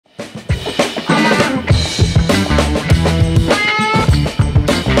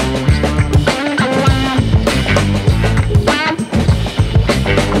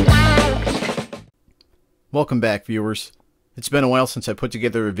Welcome back, viewers. It's been a while since I put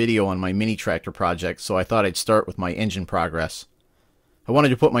together a video on my mini tractor project, so I thought I'd start with my engine progress. I wanted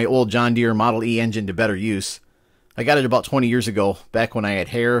to put my old John Deere Model E engine to better use. I got it about 20 years ago, back when I had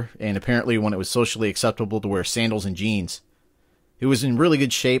hair, and apparently when it was socially acceptable to wear sandals and jeans. It was in really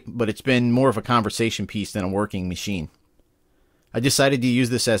good shape, but it's been more of a conversation piece than a working machine. I decided to use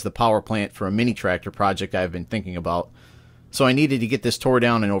this as the power plant for a mini tractor project I've been thinking about, so I needed to get this tore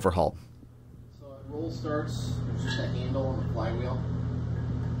down and overhauled. So it roll starts, there's just a handle on the flywheel,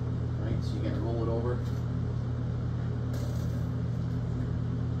 right, so you got to roll it over.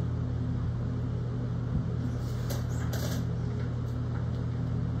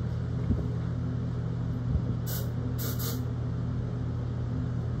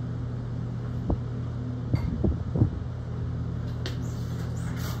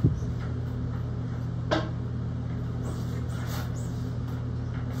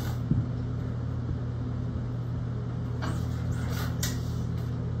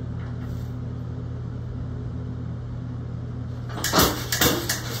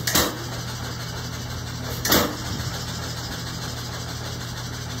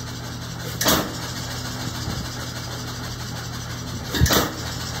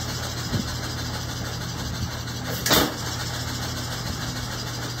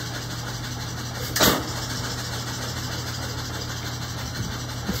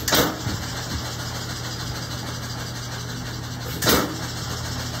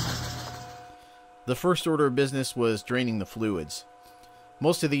 The first order of business was draining the fluids.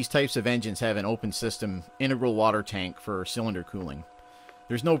 Most of these types of engines have an open system integral water tank for cylinder cooling.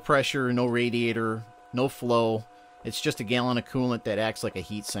 There's no pressure, no radiator, no flow. It's just a gallon of coolant that acts like a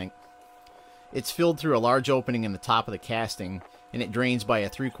heat sink. It's filled through a large opening in the top of the casting, and it drains by a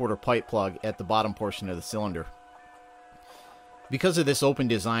 3/4 pipe plug at the bottom portion of the cylinder. Because of this open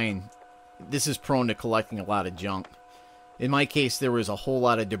design, this is prone to collecting a lot of junk. In my case, there was a whole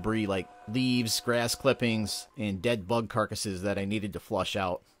lot of debris like leaves, grass clippings, and dead bug carcasses that I needed to flush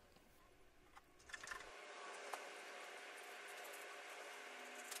out.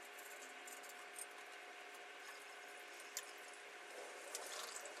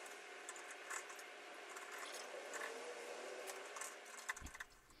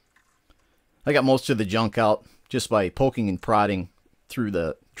 I got most of the junk out just by poking and prodding through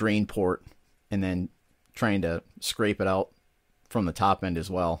the drain port and then trying to scrape it out from the top end as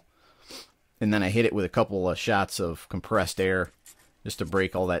well. And then I hit it with a couple of shots of compressed air just to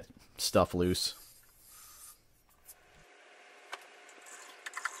break all that stuff loose.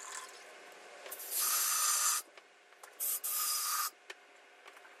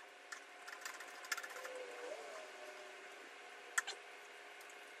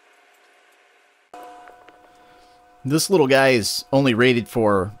 This little guy is only rated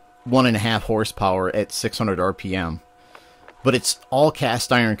for 1.5 horsepower at 600 RPM, but it's all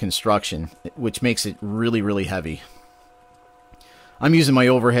cast iron construction, which makes it really heavy. I'm using my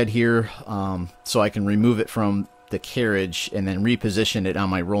overhead here so I can remove it from the carriage and then reposition it on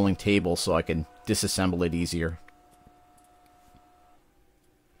my rolling table so I can disassemble it easier.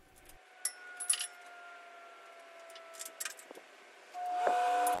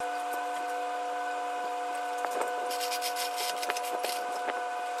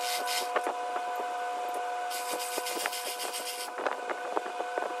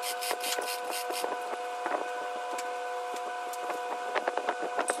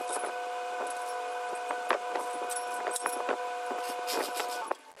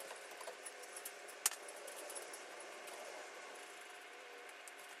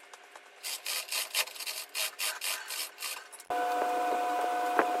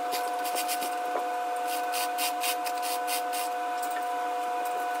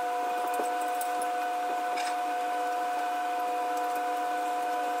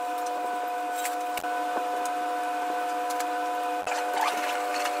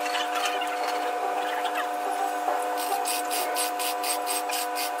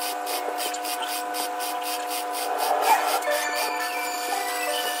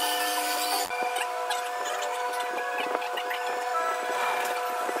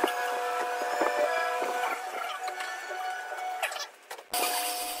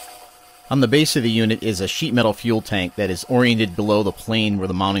 On the base of the unit is a sheet metal fuel tank that is oriented below the plane where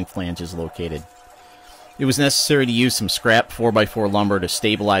the mounting flange is located. It was necessary to use some scrap 4x4 lumber to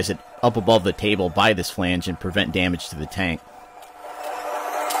stabilize it up above the table by this flange and prevent damage to the tank.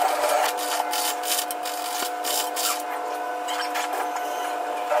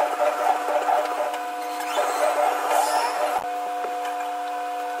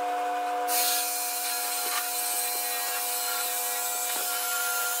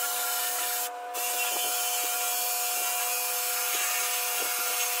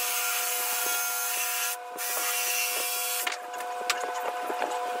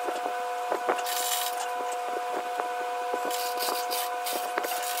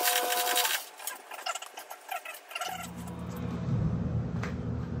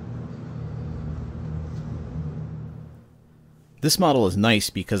 This model is nice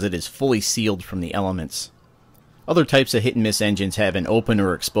because it is fully sealed from the elements. Other types of hit-and-miss engines have an open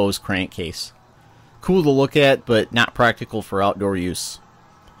or exposed crankcase. Cool to look at, but not practical for outdoor use.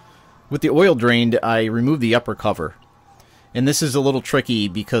 With the oil drained, I removed the upper cover. And this is a little tricky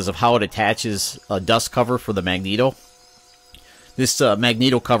because of how it attaches a dust cover for the magneto. This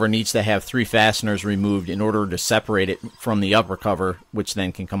magneto cover needs to have 3 fasteners removed in order to separate it from the upper cover, which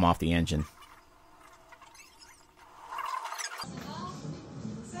then can come off the engine.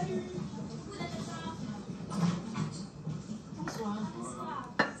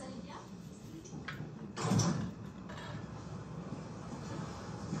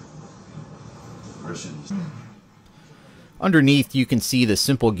 Underneath, you can see the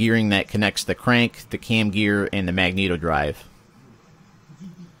simple gearing that connects the crank, the cam gear, and the magneto drive.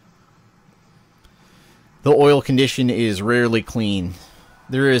 The oil condition is rarely clean.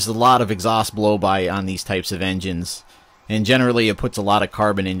 There is a lot of exhaust blow-by on these types of engines, and generally it puts a lot of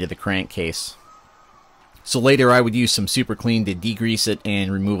carbon into the crankcase. So later I would use some super clean to degrease it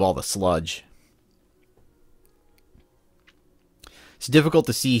and remove all the sludge. It's difficult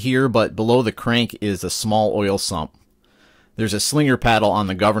to see here, but below the crank is a small oil sump. There's a slinger paddle on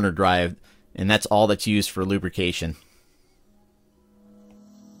the governor drive, and that's all that's used for lubrication.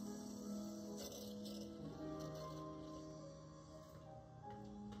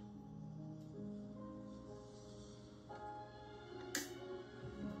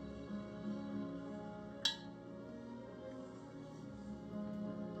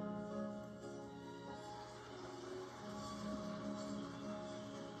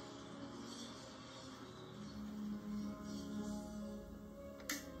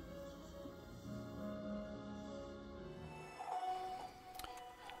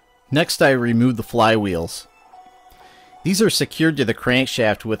 Next, I removed the flywheels. These are secured to the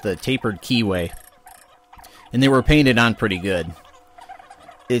crankshaft with a tapered keyway, and they were painted on pretty good.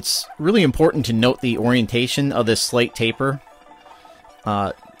 It's really important to note the orientation of this slight taper.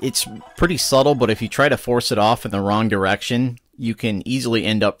 It's pretty subtle, but if you try to force it off in the wrong direction, you can easily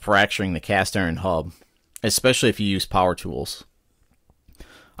end up fracturing the cast iron hub, especially if you use power tools.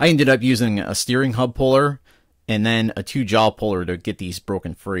 I ended up using a steering hub puller and then a 2-jaw puller to get these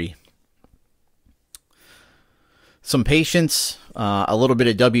broken free. Some patience, a little bit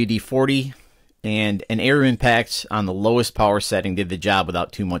of WD-40, and an air impact on the lowest power setting did the job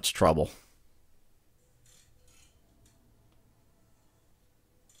without too much trouble.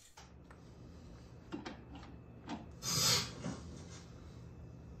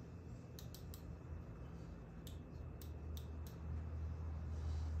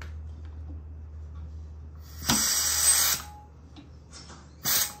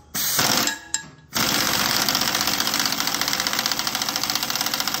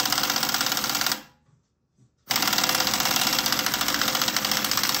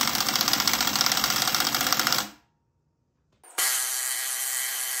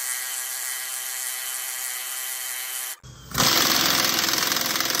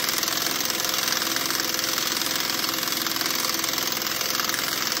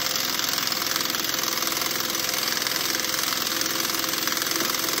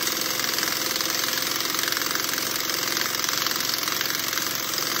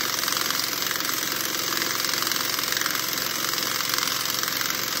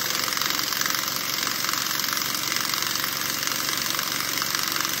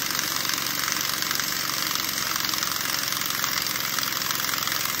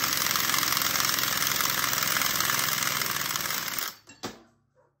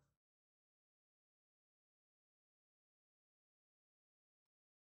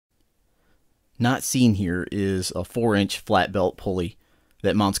 Not seen here is a 4-inch flat belt pulley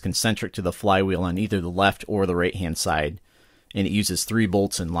that mounts concentric to the flywheel on either the left or the right hand side, and it uses 3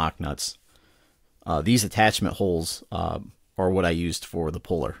 bolts and lock nuts. These attachment holes are what I used for the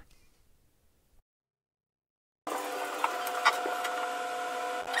puller.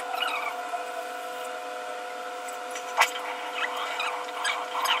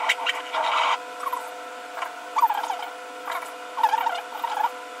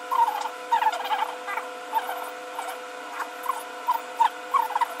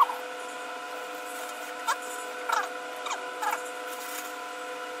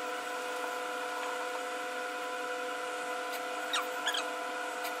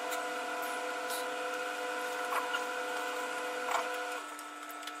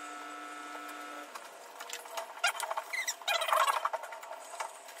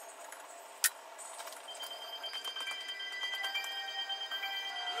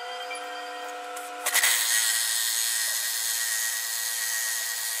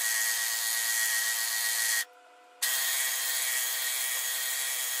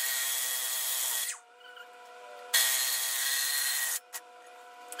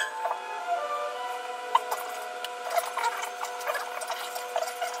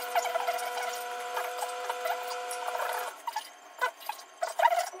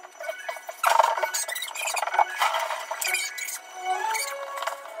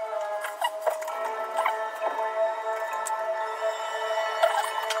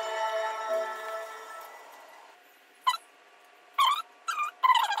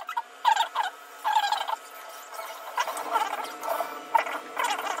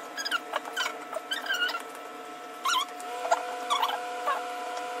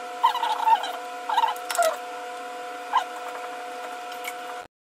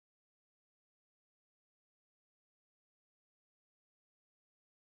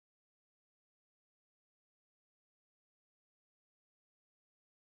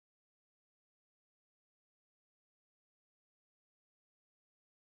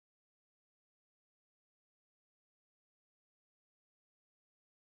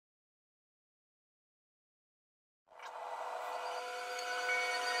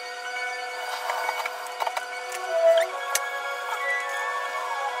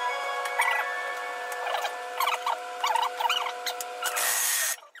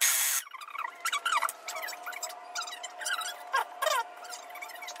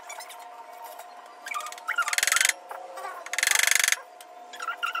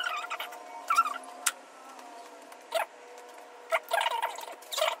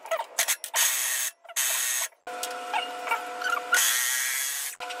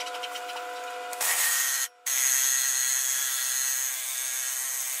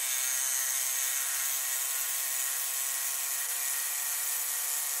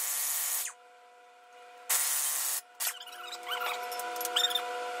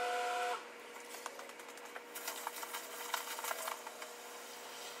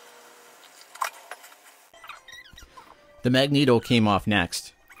 The magneto came off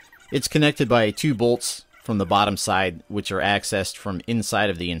next. It's connected by 2 bolts from the bottom side, which are accessed from inside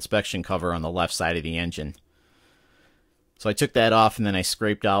of the inspection cover on the left side of the engine. So I took that off and then I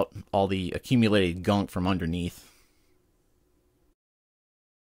scraped out all the accumulated gunk from underneath.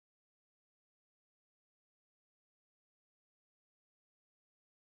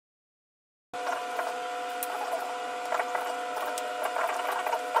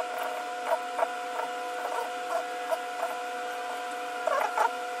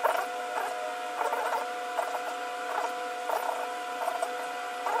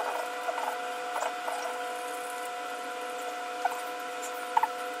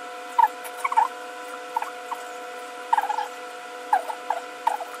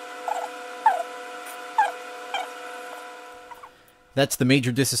 That's the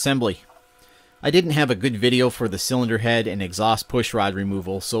major disassembly. I didn't have a good video for the cylinder head and exhaust push rod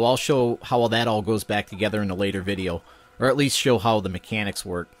removal, so I'll show how that all goes back together in a later video, or at least show how the mechanics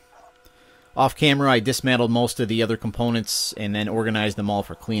work. Off camera, I dismantled most of the other components and then organized them all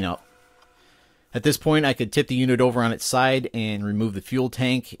for cleanup. At this point, I could tip the unit over on its side and remove the fuel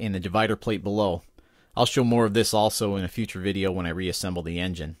tank and the divider plate below. I'll show more of this also in a future video when I reassemble the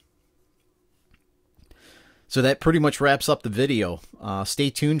engine. So that pretty much wraps up the video. Stay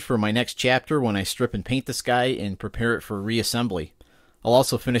tuned for my next chapter when I strip and paint this guy and prepare it for reassembly. I'll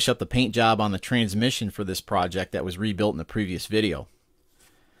also finish up the paint job on the transmission for this project that was rebuilt in the previous video.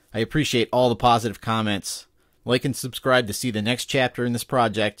 I appreciate all the positive comments. Like and subscribe to see the next chapter in this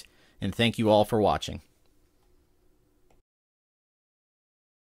project, and thank you all for watching.